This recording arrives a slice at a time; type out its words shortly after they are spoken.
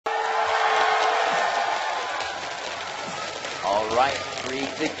right,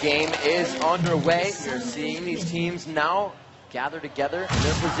 Freak, the game is underway. We're seeing these teams now gather together in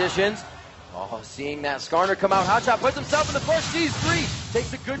their positions. Oh, seeing that Skarner come out, Hotshot puts himself in the push, sees 3,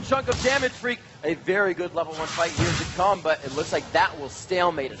 takes a good chunk of damage, Freak. A very good level 1 fight here to come, but it looks like that will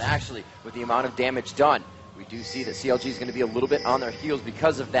stalemate it, actually, with the amount of damage done. We do see that CLG is going to be a little bit on their heels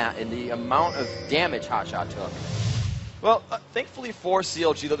because of that and the amount of damage Hotshot took. Well, thankfully for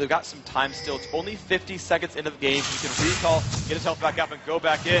CLG, though, they've got some time still. It's only 50 seconds into the game. He can recall, get his health back up, and go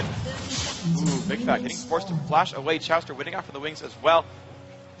back in. Ooh, Big Fat getting forced to flash away. Chowster winning out from the wings as well.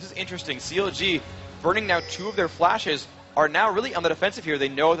 This is interesting. CLG burning now 2 of their flashes are now really on the defensive here. They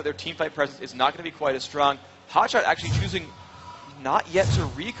know that their teamfight presence is not going to be quite as strong. Hotshot actually choosing not yet to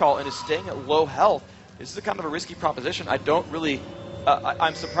recall and is staying at low health. This is a kind of a risky proposition. I don't really...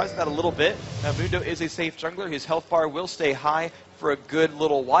 I'm surprised at that a little bit. Mundo is a safe jungler. His health bar will stay high for a good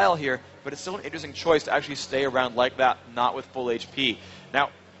little while here, but it's still an interesting choice to actually stay around like that, not with full HP. Now,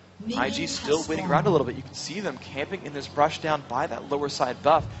 IG still waiting around a little bit. You can see them camping in this brush down by that lower side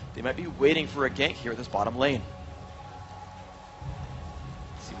buff. They might be waiting for a gank here at this bottom lane.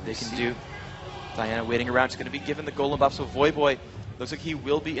 See what they can do. Diana waiting around. She's going to be given the golem buff, so Voyboy looks like he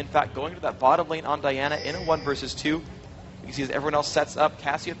will be, in fact, going to that bottom lane on Diana in a 1 versus 2. You can see as everyone else sets up,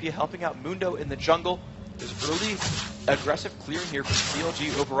 Cassiopeia helping out Mundo in the jungle. There's early aggressive clearing here from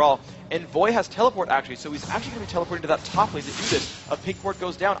CLG overall. And Voy has teleport, actually, so he's actually going to be teleporting to that top lane to do this. A pink ward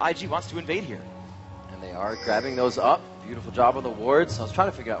goes down. IG wants to invade here. And they are grabbing those up. Beautiful job on the wards. I was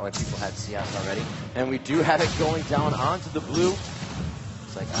trying to figure out why people had CS already. And we do have it going down onto the blue.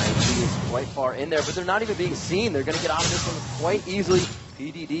 Looks like IG is quite far in there, but they're not even being seen. They're going to get out of this one quite easily.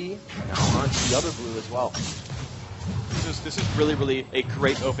 PDD now onto the other blue as well. This is really, really a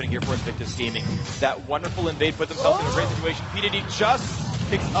great opening here for Invictus Gaming. That wonderful invade put themselves in a great situation. PDD just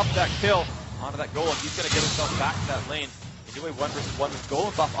picks up that kill onto that golem. He's going to get himself back to that lane. They do a 1 versus 1 with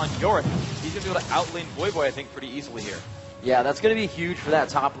golem buff on Yorick. He's going to be able to outlane Voyboy, I think, pretty easily here. Yeah, that's going to be huge for that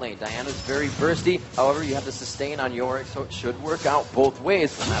top lane. Diana's very bursty. However, you have the sustain on Yorick, so it should work out both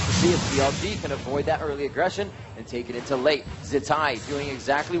ways. We'll have to see if CLG can avoid that early aggression and take it into late. Zitai doing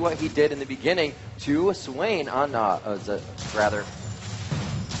exactly what he did in the beginning to Swain on, to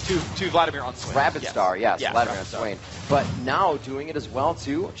Vladimir on Swain. Rapid Star, yes, yeah, Vladimir on Swain. But now doing it as well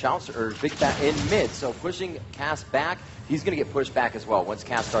to Chowster, or Big Fat in mid. So pushing Cass back, he's going to get pushed back as well. Once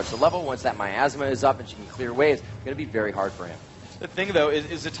Cass starts to level, once that miasma is up and she can clear waves, it's going to be very hard for him. The thing, though, is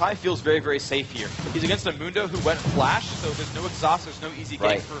Zitai feels very, very safe here. He's against a Mundo who went flash, so there's no exhaust, there's no easy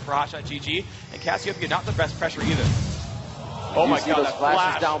game for Hotshot GG. And Cassiopeia, not the best pressure either. Oh my god, that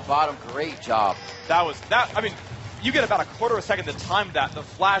flash down bottom, great job. I mean, you get about a quarter of a second to time that. The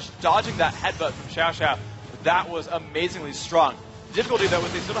flash dodging that headbutt from Xiao Xiao, that was amazingly strong. The difficulty, though,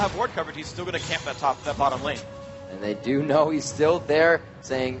 is they still don't have ward coverage. He's still going to camp that bottom lane. And they do know he's still there,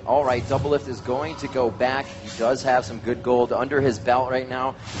 saying, all right, Double Lift is going to go back. He does have some good gold under his belt right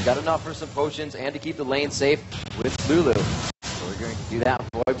now. He's got enough for some potions and to keep the lane safe with Lulu. So we're going to do that.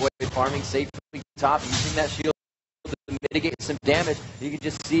 Voyboy farming safely top, using that shield to mitigate some damage. You can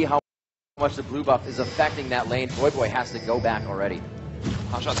just see how much the blue buff is affecting that lane. Voyboy has to go back already.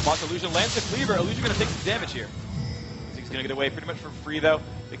 Hotshot spots Illusion, lands the cleaver. Illusion going to take some damage here. He's going to get away pretty much for free, though.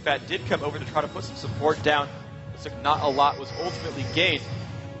 Big Fat did come over to try to put some support down. Looks like not a lot was ultimately gained.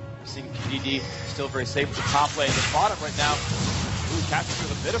 We're seeing PDD still very safe with the top lane. The bottom right now, catching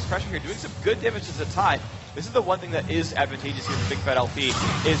with a bit of pressure here, doing some good damage to Zitai. This is the one thing that is advantageous here for Big Fat LP,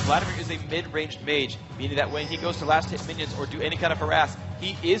 is Vladimir is a mid-ranged mage, meaning that when he goes to last hit minions or do any kind of harass,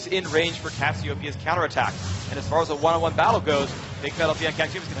 he is in range for Cassiopeia's counterattack. And as far as a one-on-one battle goes, Big Fat LP and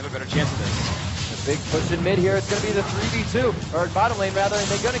Cassiopeia is going to have a better chance of this. A big push in mid here. It's going to be the 3v2, or bottom lane rather, and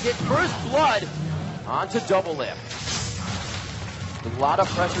they're going to get first blood onto Double Lift. A lot of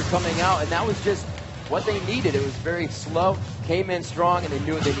pressure coming out, and that was just what they needed. It was very slow, came in strong, and they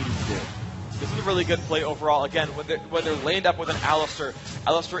knew what they needed to do. This is a really good play overall. Again, when they're laned up with an Alistar,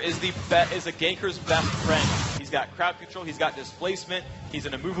 Alistar is a ganker's best friend. He's got crowd control, he's got displacement, he's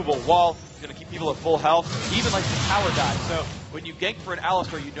an immovable wall, he's going to keep people at full health, he even likes to power dive. So when you gank for an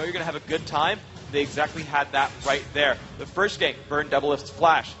Alistar, you know you're going to have a good time. They exactly had that right there. The first gank burned Double Lift's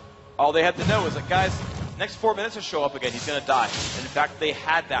flash. All they had to know was that, guys, next 4 minutes to show up again, he's going to die. And in fact, they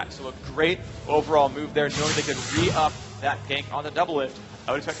had that. So a great overall move there, knowing they could re-up that gank on the Double Lift.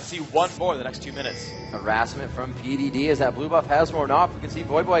 I would expect to see one more in the next 2 minutes. Harassment from PDD as that blue buff has worn off. We can see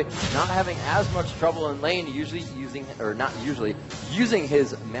Voyboy not having as much trouble in lane, using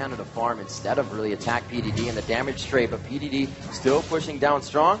his mana to farm instead of really attack PDD and the damage straight. But PDD still pushing down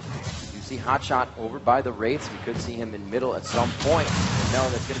strong. You You see Hotshot over by the Wraiths. We could see him in middle at some point. But no,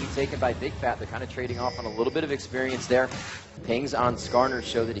 that's going to be taken by Big Fat. They're kind of trading off on a little bit of experience there. Pings on Skarner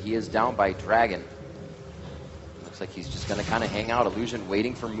show that he is down by Dragon. Looks like he's just going to kind of hang out. Illusion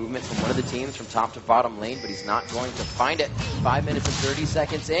waiting for movement from one of the teams from top to bottom lane, but he's not going to find it. 5 minutes and 30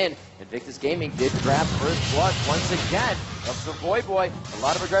 seconds in. Invictus Gaming did grab first blood once again. Up for Voyboy. A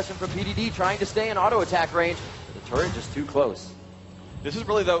lot of aggression from PDD trying to stay in auto attack range. But the turret just too close. This is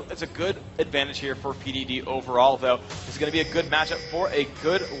really, though, it's a good advantage here for PDD overall, though. This is going to be a good matchup for a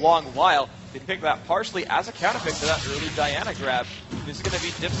good long while. They pick that partially as a counterpick to that early Diana grab. This is going to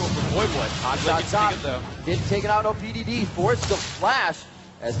be difficult for Voyboy. Hot shot top. Did take it out on PDD. Forced the flash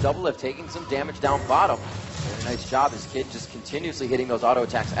as Doublelift taking some damage down bottom. Very nice job. His kid just continuously hitting those auto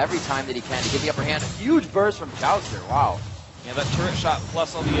attacks every time that he can to get the upper hand. A huge burst from Chowster. Wow. Yeah, that turret shot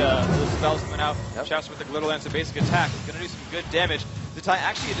plus all the spells coming out. Yep. Chowster with the Glitter Lance, a basic attack, is going to do some good damage. Zatai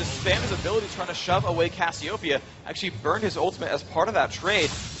actually just spammed his ability trying to shove away Cassiopeia. Actually burned his ultimate as part of that trade.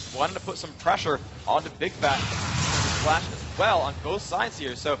 Just wanted to put some pressure onto Big Fat. Flash as well on both sides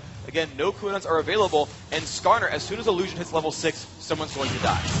here. So again, no cooldowns are available. And Skarner, as soon as Illusion hits level 6, someone's going to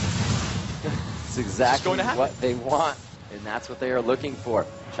die. It's exactly what they want, and that's what they are looking for.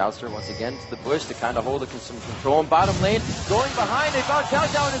 Chowster once again to the bush to kind of hold some control in bottom lane. Going behind, they found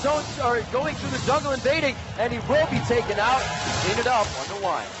Chowster on his own, or going through the jungle invading, and he will be taken out. Clean it up,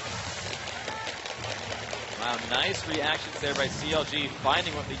 1-1. Wow, nice reactions there by CLG,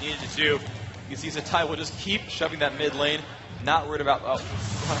 finding what they needed to do. You see Zatai will just keep shoving that mid lane. Not worried about,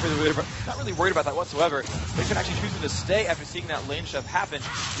 not really worried about that whatsoever. They can actually choose to stay after seeing that lane shove happen.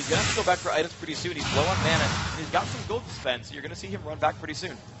 He's going to have to go back for items pretty soon. He's low on mana, and he's got some gold to spend, so you're going to see him run back pretty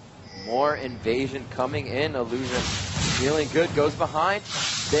soon. More invasion coming in. Illusion feeling good, goes behind.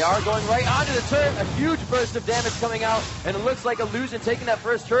 They are going right onto the turret. A huge burst of damage coming out, and it looks like Illusion taking that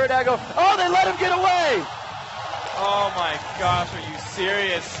first turret angle. Oh, they let him get away! Oh my gosh, are you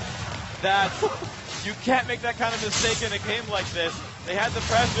serious? That's... You can't make that kind of mistake in a game like this. They had the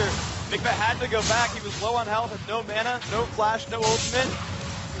pressure. Big Fat had to go back. He was low on health, had no mana, no flash, no ultimate.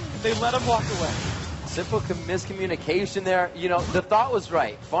 They let him walk away. Simple miscommunication there. You know, the thought was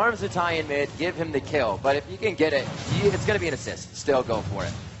right. Farm Zatai in mid, give him the kill. But if you can get it, it's going to be an assist. Still go for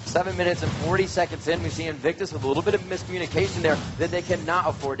it. 7 minutes and 40 seconds in, we see Invictus with a little bit of miscommunication there that they cannot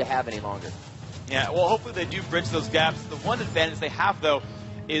afford to have any longer. Yeah, well, hopefully they do bridge those gaps. The one advantage they have, though,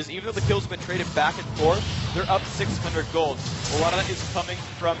 is even though the kills have been traded back and forth, they're up 600 gold. A lot of that is coming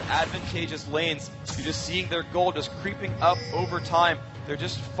from advantageous lanes. You're just seeing their gold just creeping up over time. They're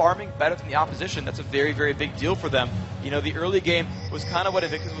just farming better than the opposition. That's a very, very big deal for them. You know, the early game was kind of what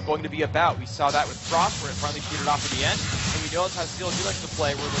Invictus was going to be about. We saw that with Frost, where it finally petered off at the end. And we know that's how CLG likes to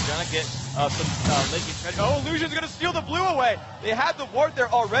play, where we're going to get some late game strategy. Oh, Illusion's going to steal the blue away! They had the ward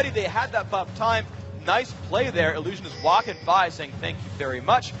there already. They had that buff time. Nice play there. Illusion is walking by saying thank you very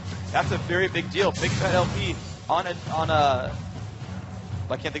much. That's a very big deal. Big Fat LP on a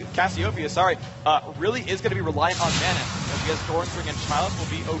I can't think of Cassiopeia, sorry, really is going to be reliant on mana. Because Thornspring and Childish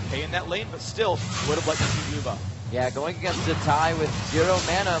will be okay in that lane, but still would have liked to see blue buff. Yeah, going against Zatai with 0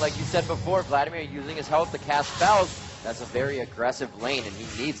 mana, like you said before, Vladimir using his health to cast spells. That's a very aggressive lane, and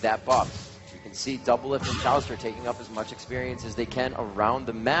he needs that buff. You can see Doublelift and Chowster taking up as much experience as they can around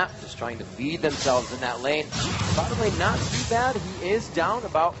the map, just trying to feed themselves in that lane. Bottom lane not too bad. He is down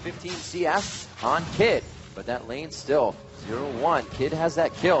about 15 CS on Kid, but that lane still 0-1. Kid has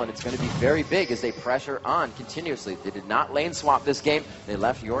that kill, and it's going to be very big as they pressure on continuously. They did not lane swap this game. They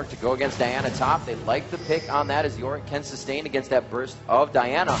left Yorick to go against Diana top. They like the pick on that as Yorick can sustain against that burst of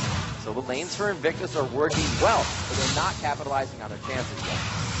Diana. So the lanes for Invictus are working well, but they're not capitalizing on their chances yet.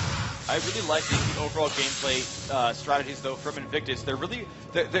 I really like the overall gameplay strategies, though, from Invictus.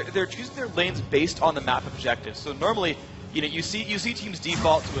 They're choosing their lanes based on the map objectives. So normally, you know, you see teams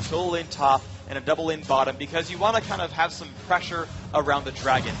default to a solo lane top and a double lane bottom because you want to kind of have some pressure around the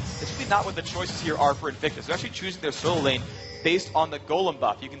dragon. It's really not what the choices here are for Invictus. They're actually choosing their solo lane based on the golem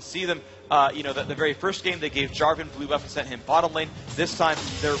buff. You can see them, you know, the very first game they gave Jarvan blue buff and sent him bottom lane. This time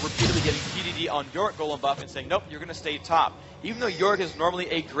they're repeatedly getting PDD on Yorick golem buff and saying, nope, you're going to stay top. Even though Yorick is normally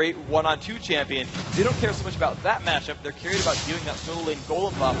a great 1-on-2 champion, they don't care so much about that matchup. They're carried about giving that solo lane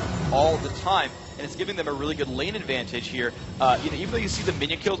golem buff all the time, and it's giving them a really good lane advantage here. You know, even though you see the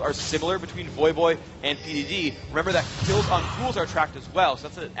minion kills are similar between Voyboy and PDD, remember that kills on ghouls are tracked as well, so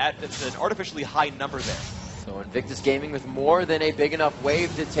that's an artificially high number there. So Invictus Gaming with more than a big enough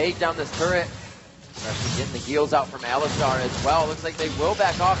wave to take down this turret. Especially getting the heals out from Alistar as well. Looks like they will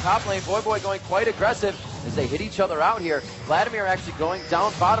back off top lane. Voyboy going quite aggressive as they hit each other out here. Vladimir actually going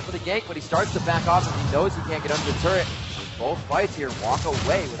down bottom for the gank, but he starts to back off as he knows he can't get under the turret. both fights here walk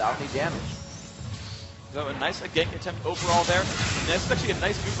away without any damage. So a nice gank attempt overall there. And that's actually a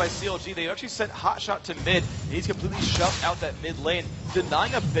nice move by CLG. They actually sent Hotshot to mid, and he's completely shoved out that mid lane,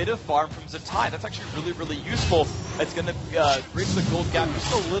 denying a bit of farm from Zatai. That's actually really, really useful. It's going to bridge the gold gap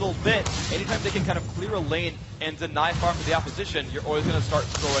just a little bit. Anytime they can kind of clear a lane and deny farm for the opposition, you're always going to start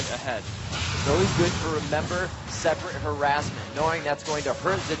throwing ahead. It's always good to remember separate harassment, knowing that's going to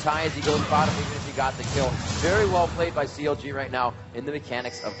hurt Zatai as he goes bottom, even if he got the kill. Very well played by CLG right now in the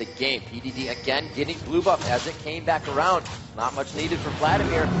mechanics of the game. PDD again getting blue buff as it came back around. Not much needed from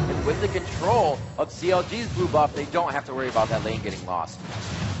Vladimir, and with the control of CLG's blue buff, they don't have to worry about that lane getting lost.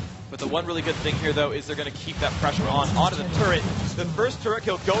 But the one really good thing here, though, is they're going to keep that pressure onto the turret. The first turret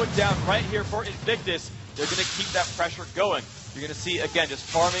kill going down right here for Invictus. They're going to keep that pressure going. You're going to see, again, just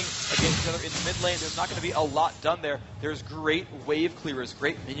farming against each other in the mid lane. There's not going to be a lot done there. There's great wave clearers,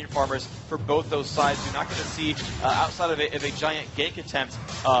 great minion farmers for both those sides. You're not going to see, outside of a giant gank attempt,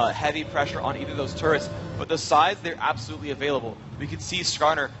 heavy pressure on either of those turrets. But the sides, they're absolutely available. We could see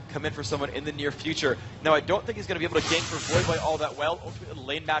Skarner come in for someone in the near future. Now, I don't think he's going to be able to gank for Voyboy all that well. Ultimately, the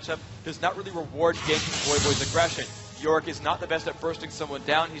lane matchup does not really reward ganking Voyboy's aggression. Yorick is not the best at bursting someone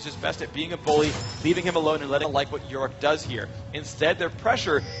down. He's just best at being a bully, leaving him alone, and letting him like what Yorick does here. Instead, their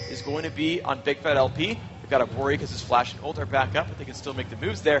pressure is going to be on Big Fat LP. They've got to worry because his flash and ult are back up, but they can still make the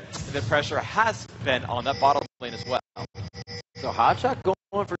moves there. And the pressure has been on that bottom lane as well. So Hotshot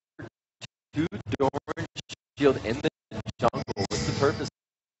going for 2 Doran Shield in the jungle. What's the purpose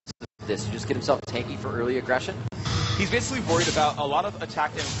of this? Just get himself tanky for early aggression? He's basically worried about a lot of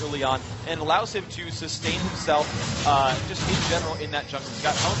attack damage early on, and allows him to sustain himself just in general in that jungle. He's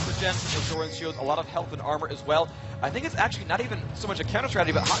got health regen, Doran's shield, a lot of health and armor as well. I think it's actually not even so much a counter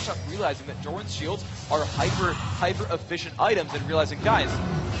strategy, but Hotshot realizing that Doran's shields are hyper efficient items, and realizing, guys,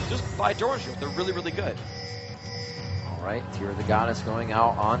 just buy Doran's shields. They're really, really good. All right, Tear of the Goddess going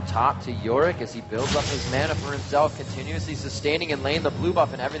out on top to Yorick as he builds up his mana for himself, continuously sustaining in lane. The blue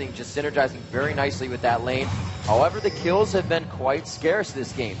buff and everything just synergizing very nicely with that lane. However, the kills have been quite scarce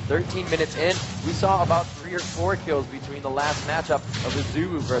this game. 13 minutes in, we saw about 3 or 4 kills between the last matchup of the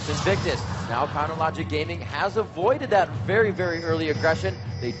Zulu versus Invictus. Now, Counterlogic Gaming has avoided that very, very early aggression.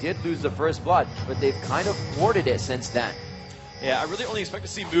 They did lose the first blood, but they've kind of thwarted it since then. Yeah, I really only expect to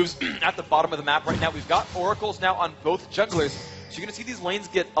see moves at the bottom of the map right now. We've got oracles now on both junglers, so you're going to see these lanes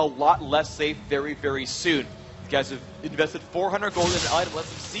get a lot less safe very, very soon. These guys have invested 400 gold in an item, let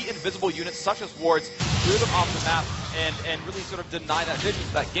them see invisible units such as wards, clear them off the map, and really sort of deny that vision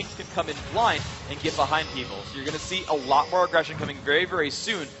so that ganks can come in blind and get behind people. So you're going to see a lot more aggression coming very, very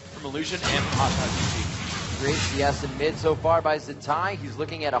soon from Illusion and Hotshot GG. Great CS in mid so far by Zatai. He's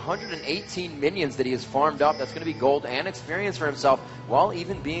looking at 118 minions that he has farmed up. That's going to be gold and experience for himself while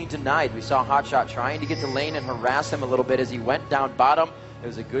even being denied. We saw Hotshot trying to get to lane and harass him a little bit as he went down bottom. It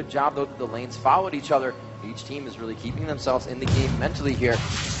was a good job, though, that the lanes followed each other. Each team is really keeping themselves in the game mentally here,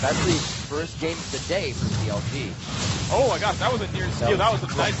 especially first game of the day for CLG. Oh my gosh, that was a near steal. That was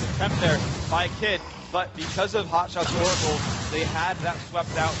a nice attempt there by Kid. But because of Hotshot's Oracle, they had that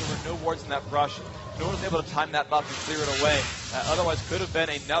swept out. There were no wards in that brush. No one was able to time that buff and clear it away. Otherwise, could have been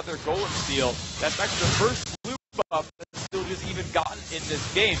another golem steal. That's actually the first blue buff that CLG's even gotten in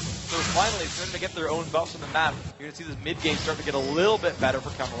this game. So finally, starting to get their own buffs on the map. You're going to see this mid-game start to get a little bit better for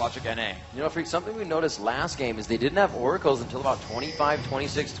Counterlogic NA. You know, Freak, something we noticed last game is they didn't have oracles until about 25,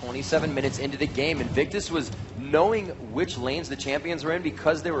 26, 27 minutes into the game. Invictus was knowing which lanes the champions were in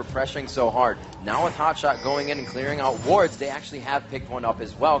because they were pressuring so hard. Now with Hotshot going in and clearing out wards, they actually have picked one up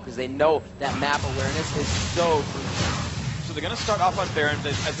as well because they know that map awareness is so crucial. So they're going to start off on Baron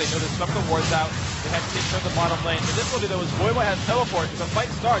as they know they swept the wards out. They had Kid from the bottom lane. The difficulty, though, is Voyboy has teleport. If the fight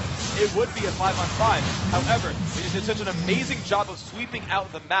starts, it would be a 5-on-5. However, they just did such an amazing job of sweeping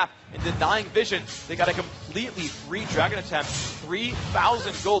out the map and denying vision. They got a completely free dragon attempt,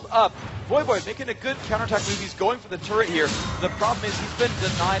 3,000 gold up. Voyboy making a good counterattack move. He's going for the turret here. The problem is he's been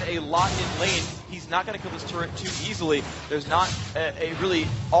denied a lot in lane. He's not going to kill this turret too easily. There's not a really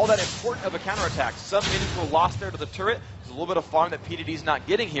all that important of a counterattack. Some minions were lost there to the turret. There's a little bit of farm that PDD's not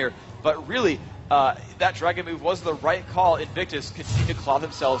getting here, but really, that dragon move was the right call. Invictus continue to claw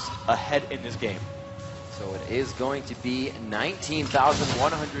themselves ahead in this game. So it is going to be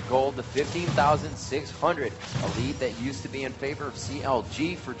 19,100 gold to 15,600. A lead that used to be in favor of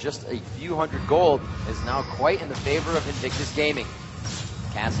CLG for just a few hundred gold is now quite in the favor of Invictus Gaming.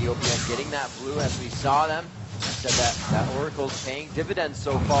 Cassiopeia getting that blue as we saw them. said that Oracle's paying dividends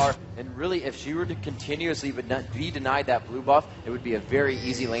so far, and really, if she were to continuously be denied that blue buff, it would be a very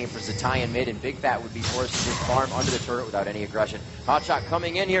easy lane for Zatai in mid, and Big Fat would be forced to just farm under the turret without any aggression. Hotshot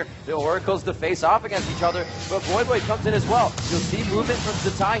coming in here, the Oracles to face off against each other, but Boy comes in as well. You'll see movement from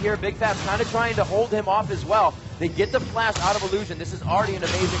Zatai here. Big Fat's kind of trying to hold him off as well. They get the flash out of illusion. This is already an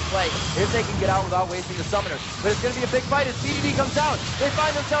amazing play if they can get out without wasting the summoner. But it's going to be a big fight as BDD comes down. They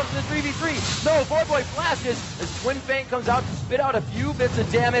find themselves in the 3v3. No, Boy flashes as Twin Fang comes out to spit out a few bits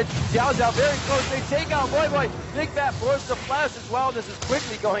of damage. Xiao very close. They take out Boy. Big Fat forces a flash as well. This is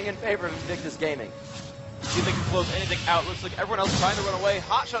quickly going in favor of Invictus Gaming. See if they can close anything out. Looks like everyone else trying to run away.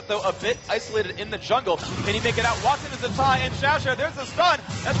 Hotshot, though, a bit isolated in the jungle. Can he make it out? Walks into Zatai and Xiao. There's the stun.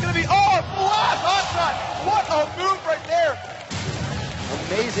 That's going to be, blast Hotshot! What a move right there!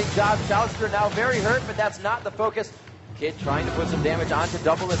 Amazing job. Xiao now very hurt, but that's not the focus. Kid trying to put some damage onto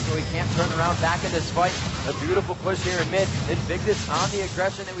Double Lift so he can't turn around back in this fight. A beautiful push here in mid. Invictus on the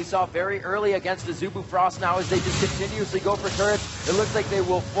aggression that we saw very early against the Zubu Frost now as they just continuously go for turrets. It looks like they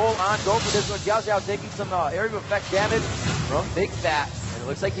will full on go for this one. Xiao taking some area effect damage from Big Fat. And it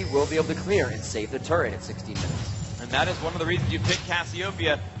looks like he will be able to clear and save the turret in 16 minutes. And that is one of the reasons you picked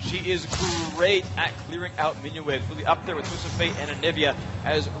Cassiopeia. She is great at clearing out minion waves, really up there with Twist of Fate and Anivia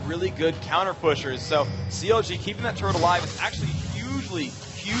as really good counter pushers. So CLG keeping that turret alive is actually hugely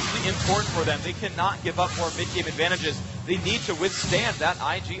important for them. They cannot give up more mid-game advantages. They need to withstand that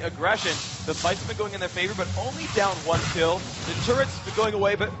IG aggression. The fights have been going in their favor, but only down 1 kill. The turret's been going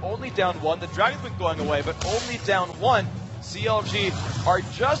away, but only down 1. The dragon's been going away, but only down 1. CLG are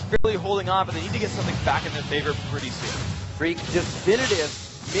just barely holding on, but they need to get something back in their favor pretty soon. Freak definitive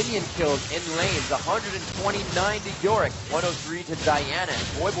minion kills in lanes. 129 to Yorick, 103 to Diana.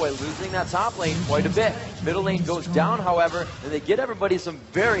 And Boy losing that top lane quite a bit. Middle lane goes down, however, and they get everybody some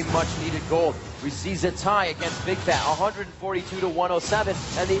very much needed gold. We see Zatai against Big Fat, 142 to 107,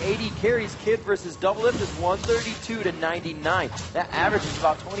 and the AD carries Kid versus Double Lift is 132 to 99. That averages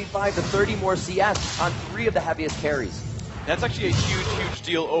about 25 to 30 more CS on 3 of the heaviest carries. That's actually a huge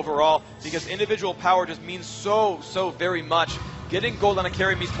deal overall because individual power just means so very much. Getting gold on a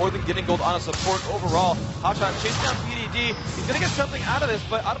carry means more than getting gold on a support overall. Hotshot chasing down PDD. He's going to get something out of this,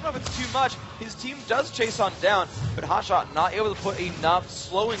 but I don't know if it's too much. His team does chase on down, but Hotshot not able to put enough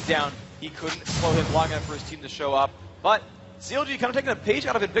slowing down. He couldn't slow him long enough for his team to show up. But CLG kind of taking a page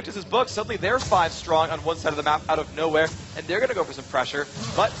out of Invictus' book. Suddenly they're 5 strong on one side of the map out of nowhere, and they're going to go for some pressure.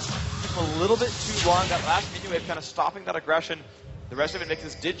 But a little bit too long. That last minion wave kind of stopping that aggression. The rest of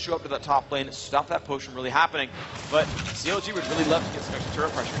Invictus did show up to that top lane, stop that push from really happening. But CLG would really love to get some extra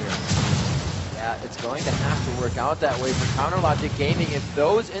turret pressure here. Yeah, it's going to have to work out that way for Counter Logic Gaming. If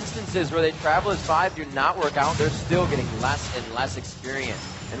those instances where they travel as 5 do not work out, they're still getting less and less experience.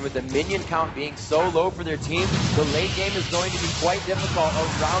 And with the minion count being so low for their team, the late game is going to be quite difficult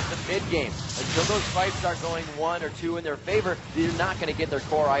around the mid game. Until those fights start going 1 or 2 in their favor, they're not going to get their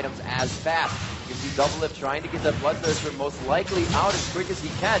core items as fast. You can see Double Lift trying to get the Bloodthirster most likely out as quick as he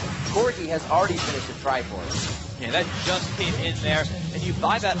can. Corgi has already finished a Triforce. Yeah, that just came in there, and you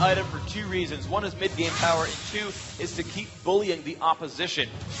buy that item for 2 reasons. One is mid-game power, and 2 is to keep bullying the opposition.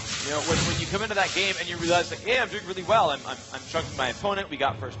 You know, when you come into that game and you realize that, hey, I'm doing really well, I'm chunking my opponent, we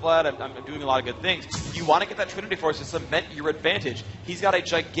got first blood, I'm doing a lot of good things. You want to get that Trinity Force to cement your advantage. He's got a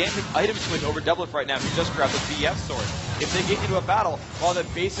gigantic item swing over Double Lift right now. He just grabbed the BF sword. If they get into a battle, while the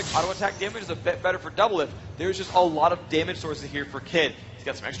basic auto attack damage is a bit better for Double Lift, there's just a lot of damage sources here for Kid. He's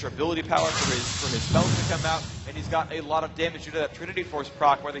got some extra ability power for his spells to come out, and he's got a lot of damage due to that Trinity Force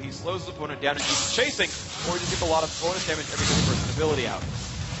proc, whether he slows his opponent down and keeps chasing, or he just gets a lot of bonus damage every time he bursts an ability out.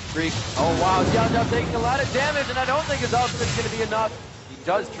 Freak. Oh wow, Xiao taking a lot of damage, and I don't think his ultimate's going to be enough. He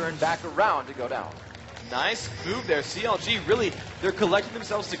does turn back around to go down. Nice move there. CLG really, they're collecting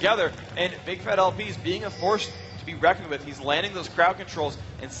themselves together, and Big Fat LP is being a force to be reckoned with. He's landing those crowd controls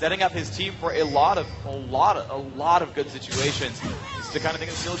and setting up his team for a lot of good situations. This is the kind of thing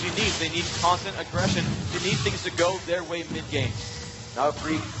that CLG needs. They need constant aggression. They need things to go their way mid-game. Now,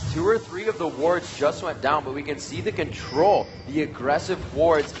 Freak, 2 or 3 of the wards just went down, but we can see the control, the aggressive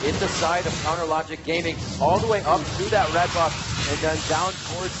wards in the side of Counter Logic Gaming, all the way up to that red buff, and then down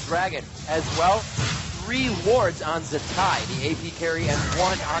towards Dragon. As well, 3 wards on Zatai, the AP carry, and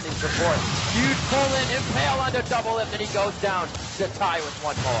 1 on his support. Huge pull-in, impale onto Double Lift, and he goes down. Zatai with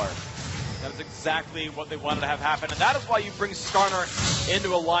 1 more. That is exactly what they wanted to have happen, and that is why you bring Skarner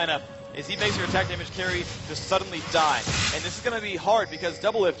into a lineup, is he makes your attack damage carry just suddenly die. And this is going to be hard because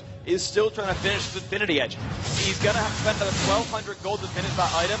Double Lift is still trying to finish the Infinity Edge. He's going to have to spend another 1,200 gold to finish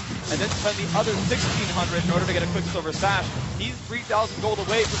that item, and then spend the other 1,600 in order to get a Quicksilver Sash. He's 3,000 gold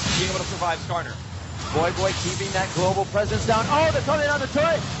away from being able to survive Skarner. Boy keeping that global presence down. Oh, they're coming on the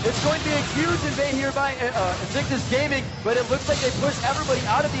turret. It's going to be a huge invade here by Invictus Gaming, but it looks like they push everybody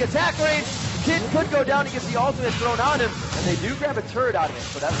out of the attack range. Kid could go down and get the ultimate thrown on him, and they do grab a turret out of it.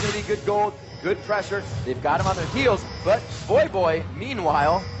 So that's going to be good gold, good pressure. They've got him on their heels, but Boy,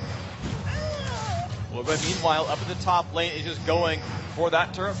 meanwhile, meanwhile, up in the top lane is just going for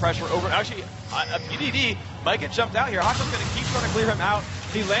that turret pressure over. Actually, a PDD might get jumped out here. Hotshot's going to keep trying to clear him out.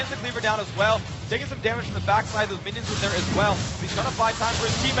 He lands the cleaver down as well, taking some damage from the backside. Those minions in there as well. He's trying to buy time for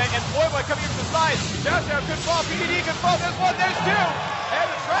his teammate, and Boy coming in from the side. Chow could fall, PDD could fall. There's one, there's two, and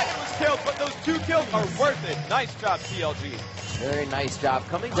the dragon was killed, but those 2 kills are worth it. Nice job, CLG. Very nice job.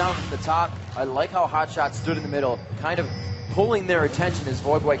 Coming down from the top, I like how Hotshot stood in the middle, kind of pulling their attention as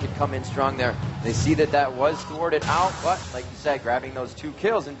Boy could come in strong there. They see that that was thwarted out, but like you said, grabbing those 2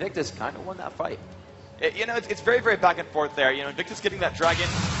 kills, Invictus kind of won that fight. It's very, very back and forth there. Invictus getting that dragon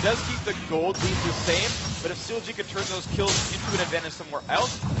does keep the gold lead the same, but if CLG could turn those kills into an advantage somewhere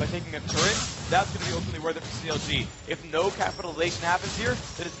else by taking a turret, that's going to be ultimately worth it for CLG. If no capitalization happens here,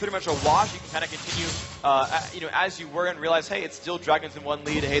 then it's pretty much a wash. You can kind of continue, as you were and realize, hey, it's still dragons in one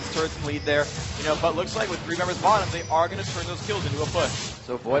lead, hey, it's turrets in lead there, but looks like with 3 members bottom, they are going to turn those kills into a push.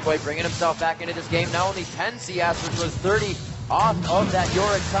 So Boy bringing himself back into this game, now only 10 CS, which was 30 off of that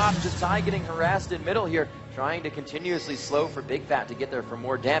Yorick top. Just Ty getting harassed in middle here, trying to continuously slow for Big Fat to get there for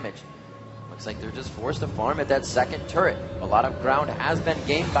more damage. Looks like they're just forced to farm at that second turret. A lot of ground has been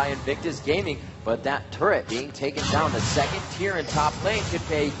gained by Invictus Gaming, but that turret being taken down, the second tier in top lane, could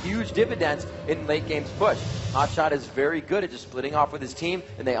pay huge dividends in late game's push. Hotshot is very good at just splitting off with his team,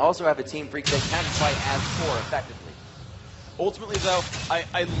 and they also have a team freak that can fight as 4 effectively. Ultimately, though,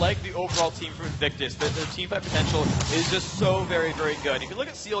 I like the overall team from Invictus. Their team fight potential is just so very, very good. If you look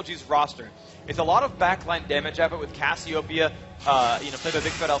at CLG's roster, it's a lot of backline damage effort with Cassiopeia, played by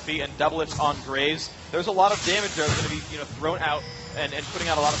Big Fat LP, and Doublets on Graves. There's a lot of damage there that's going to be thrown out and putting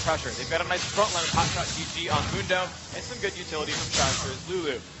out a lot of pressure. They've got a nice front line with Hotshot GG on Mundo and some good utility from Chaucer's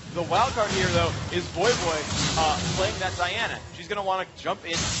Lulu. The wild card here, though, is Boy playing that Diana. She's going to want to jump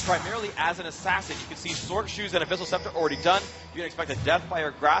in primarily as an assassin. You can see Sword Shoes and Abyssal Scepter already done. You can expect a Death by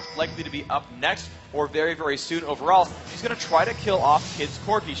her Grasp likely to be up next or very, very soon overall. She's going to try to kill off Kid's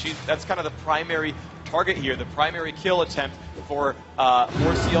Corki. That's kind of the primary target here, the primary kill attempt for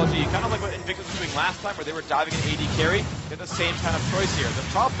CLG. Kind of like what Invictus was doing last time where they were diving an AD carry. They have the same kind of choice here. The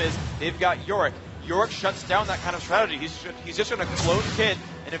problem is they've got Yorick. Yorick shuts down that kind of strategy. He's just going to clone Kid,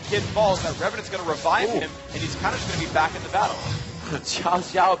 and if Kid falls, that Revenant's going to revive him, and he's kind of just going to be back in the battle.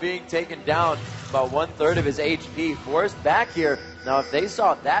 Xiao being taken down, about 1/3 of his HP, forced back here. Now, if they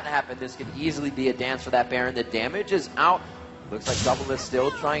saw that happen, this could easily be a dance for that Baron. The damage is out. Looks like Double is still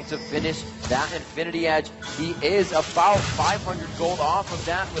trying to finish that Infinity Edge. He is about 500 gold off of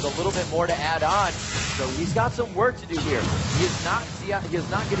that with a little bit more to add on. So he's got some work to do here. He is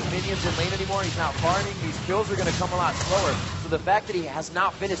not getting minions in lane anymore. He's not farming. These kills are going to come a lot slower. So the fact that he has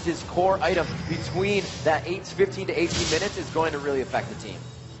not finished his core item between that 15 to 18 minutes is going to really affect the team.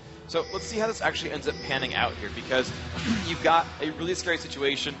 So let's see how this actually ends up panning out here, because you've got a really scary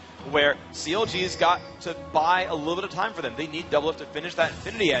situation where CLG's got to buy a little bit of time for them. They need Double Lift to finish that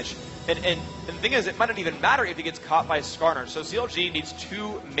Infinity Edge. And the thing is, it might not even matter if he gets caught by Skarner. So CLG needs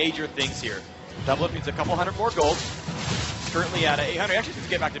 2 major things here. Double Lift needs a couple hundred more gold. Currently at 800. Actually, needs to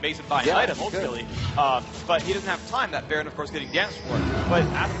get back to base and buy an item, ultimately. But he doesn't have time. That Baron, of course, getting danced for. But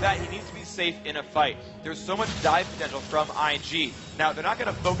after that, he needs to be safe in a fight. There's so much dive potential from IG. Now, they're not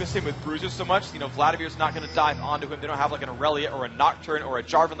going to focus him with bruises so much. Vladimir's not going to dive onto him. They don't have like an Aurelia or a Nocturne or a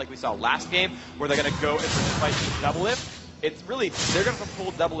Jarvan like we saw last game, where they're going to go and fight Double Lift. It's really, they're going to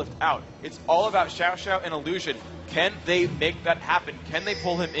pull Double Lift out. It's all about Xiao and Illusion. Can they make that happen? Can they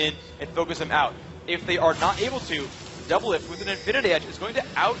pull him in and focus him out? If they are not able to, Double Lift with an Infinity Edge is going to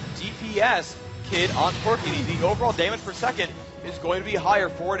out DPS Kid on Corki. The overall damage per second is going to be higher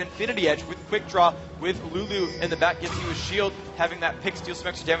for an Infinity Edge with Quick Draw, with Lulu in the back gives you a shield, having that pick steal some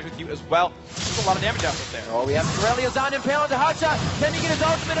extra damage with you as well. There's a lot of damage output there. Oh, we have Corellia's on Impale into Hotshot. Can he get his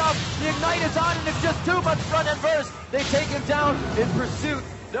ultimate off? The Ignite is on, and it's just too much front end burst. They take him down in pursuit.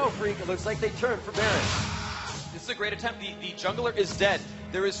 No, Freak, it looks like they turn for Baron. This is a great attempt. The jungler is dead.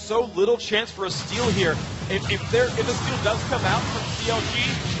 There is so little chance for a steal here. If the steal does come out from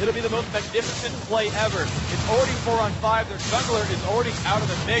CLG, it'll be the most magnificent play ever. It's already 4-on-5. Their jungler is already out of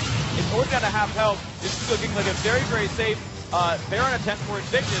the mix. It's already down to half health. This is looking like a very, very safe Baron attempt for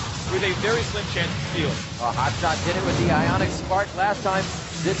Invictus with a very slim chance to steal. Hotshot did it with the Ionic Spark last time.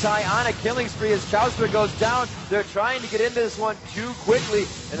 Zitai on a killing spree as Chowster goes down. They're trying to get into this one too quickly,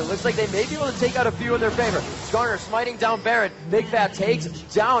 and it looks like they may be able to take out a few in their favor. Skarner smiting down Baron. Big Fat takes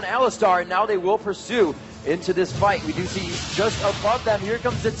down Alistar, and now they will pursue into this fight. We do see just above them, here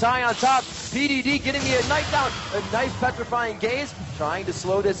comes Zitai on top. PDD getting the Ignite down. A nice petrifying gaze, trying to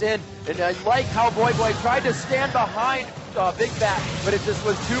slow this in. And I like how Boy tried to stand behind Big Fat, but it just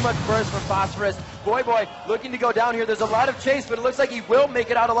was too much burst from Phosphorus. Boy looking to go down here. There's a lot of chase, but it looks like he will make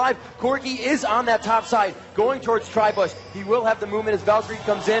it out alive. Corky is on that top side, going towards Tribush. He will have the movement as Valkyrie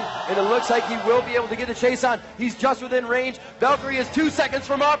comes in, and it looks like he will be able to get the chase on. He's just within range. Valkyrie is 2 seconds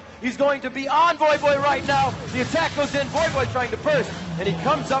from up. He's going to be on Boy right now. The attack goes in. Boy trying to burst, and he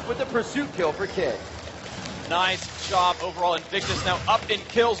comes up with the pursuit kill for Kid. Nice job overall. Invictus now up in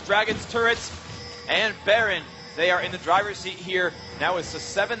kills. Dragon's turrets and Baron. They are in the driver's seat here. Now it's a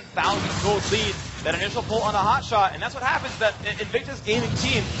 7,000 gold lead. That initial pull on a hot shot, and that's what happens. That Invictus gaming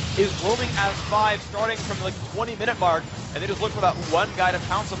team is roaming as 5, starting from like the 20-minute mark, and they just look for that one guy to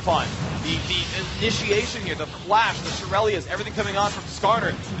pounce upon. The initiation here, the flash, the Shirelias, everything coming on from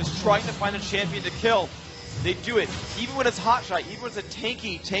Skarner, just trying to find a champion to kill. They do it, even when it's hot shot, even when it's a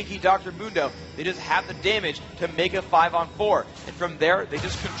tanky Dr. Mundo, they just have the damage to make a 5-on-4. And from there, they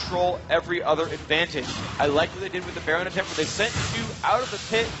just control every other advantage. I like what they did with the Baron attempt, where they sent 2 out of the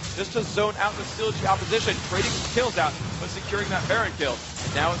pit just to zone out the CLG opposition, trading some kills out, but securing that Baron kill.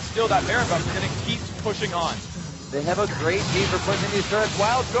 And now it's still that Baron buff, and it keeps pushing on. They have a great team for pushing these turrets.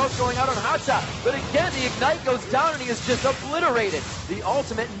 Wild Growth going out on Hotshot, but again, the Ignite goes down, and he is just obliterated. The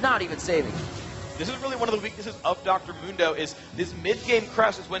ultimate not even saving. This is really one of the weaknesses of Dr. Mundo, is this mid-game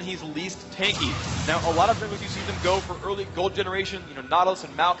crush is when he's least tanky. Now, a lot of times you see them go for early gold generation, Nautilus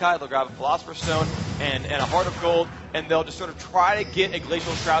and Maokai, they'll grab a Philosopher's Stone and a Heart of Gold, and they'll just sort of try to get a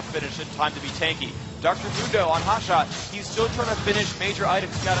Glacial Shroud finish in time to be tanky. Dr. Mundo on Hotshot, he's still trying to finish major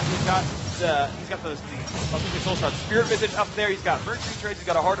items. He's got the Soul Shard Spirit Visage up there, he's got Mercury Trades, he's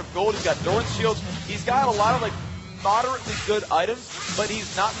got a Heart of Gold, he's got Doran's Shields, he's got a lot of moderately good items, but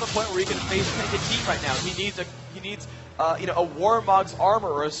he's not to the point where he can face a team right now. He needs a Warmog's armor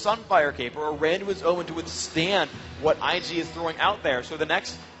or a Sunfire Cape or a Randuin's Omen to withstand what IG is throwing out there. So the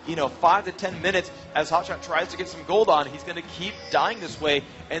next 5 to 10 minutes, as Hotshot tries to get some gold on, he's going to keep dying this way,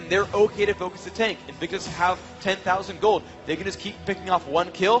 and they're okay to focus the tank. Invictus have 10,000 gold. They can just keep picking off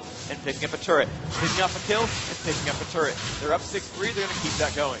one kill and picking up a turret, picking up a kill and picking up a turret. They're up 6-3. They're going to keep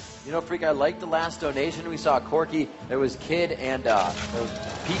that going. Freak, I like the last donation. We saw Corky, there was Kid, and there was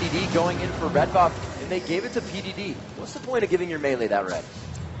PDD going in for red buff, and they gave it to PDD. What's the point of giving your melee that red?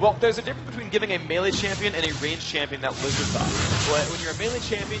 Well, there's a difference between giving a melee champion and a ranged champion that Lizard buff. But when you're a melee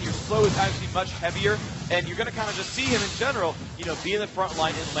champion, your slow is actually much heavier, and you're going to kind of just see him in general, be in the front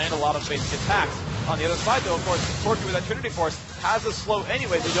line and land a lot of basic attacks. On the other side, though, of course, Corky with that Trinity Force has a slow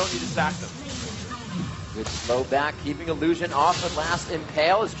anyway. They don't need to stack them. Good slow back, keeping Illusion off at last.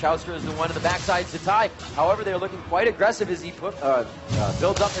 Impale as Chowster is the one in the backside to tie. However, they're looking quite aggressive as he builds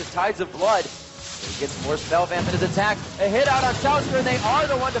up his Tides of Blood. He gets more spell vamp in his attack. A hit out on Chowster, and they are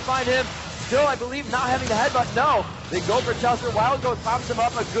the one to find him. Still, I believe, not having the headbutt. No, they go for Chowster. Wild Growth pops him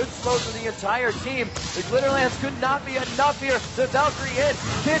up. A good slow for the entire team. The Glitterlance could not be enough here. The Valkyrie in.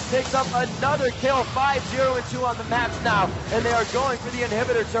 Kid picks up another kill. 5-0-2 on the match now, and they are going for the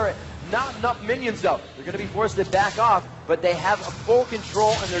inhibitor turret. Not enough minions, though. They're going to be forced to back off, but they have a full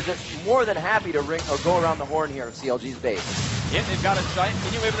control, and they're just more than happy to ring or go around the horn here of CLG's base. Yeah, they've got a giant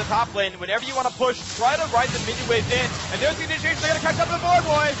minion wave in the top lane. Whenever you want to push, try to ride the minion wave in. And there's the initiation. They're going to catch up to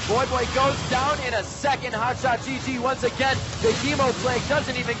Boy. Boy goes down in a second. Hotshot GG once again. The Chemo Plague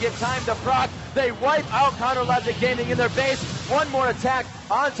doesn't even get time to proc. They wipe out Counter Logic Gaming in their base. One more attack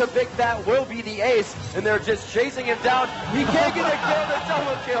onto Big Fat will be the ace, and they're just chasing him down. He can't get a kill. The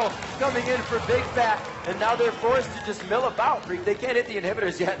double kill coming in for Big Fat, and now they're forced to just mill about. They can't hit the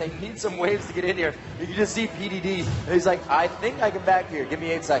inhibitors yet. They need some waves to get in here. You can just see PDD. He's like, I think I can back here. Give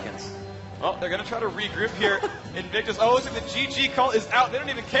me 8 seconds. Well, they're going to try to regroup here. Invictus, oh, looks like the GG call is out. They don't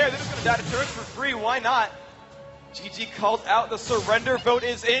even care. They're just going to die to turrets for free. Why not? GG called out. The surrender vote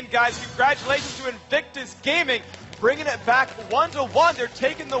is in, guys. Congratulations to Invictus Gaming, bringing it back 1-1. They're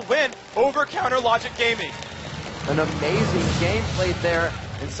taking the win over Counter Logic Gaming. An amazing game played there,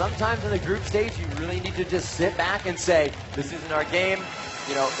 and sometimes in the group stage, you really need to just sit back and say, this isn't our game.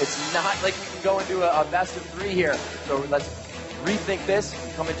 It's not like we can go into a best of 3 here. So let's rethink this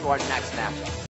and come into our next matchup.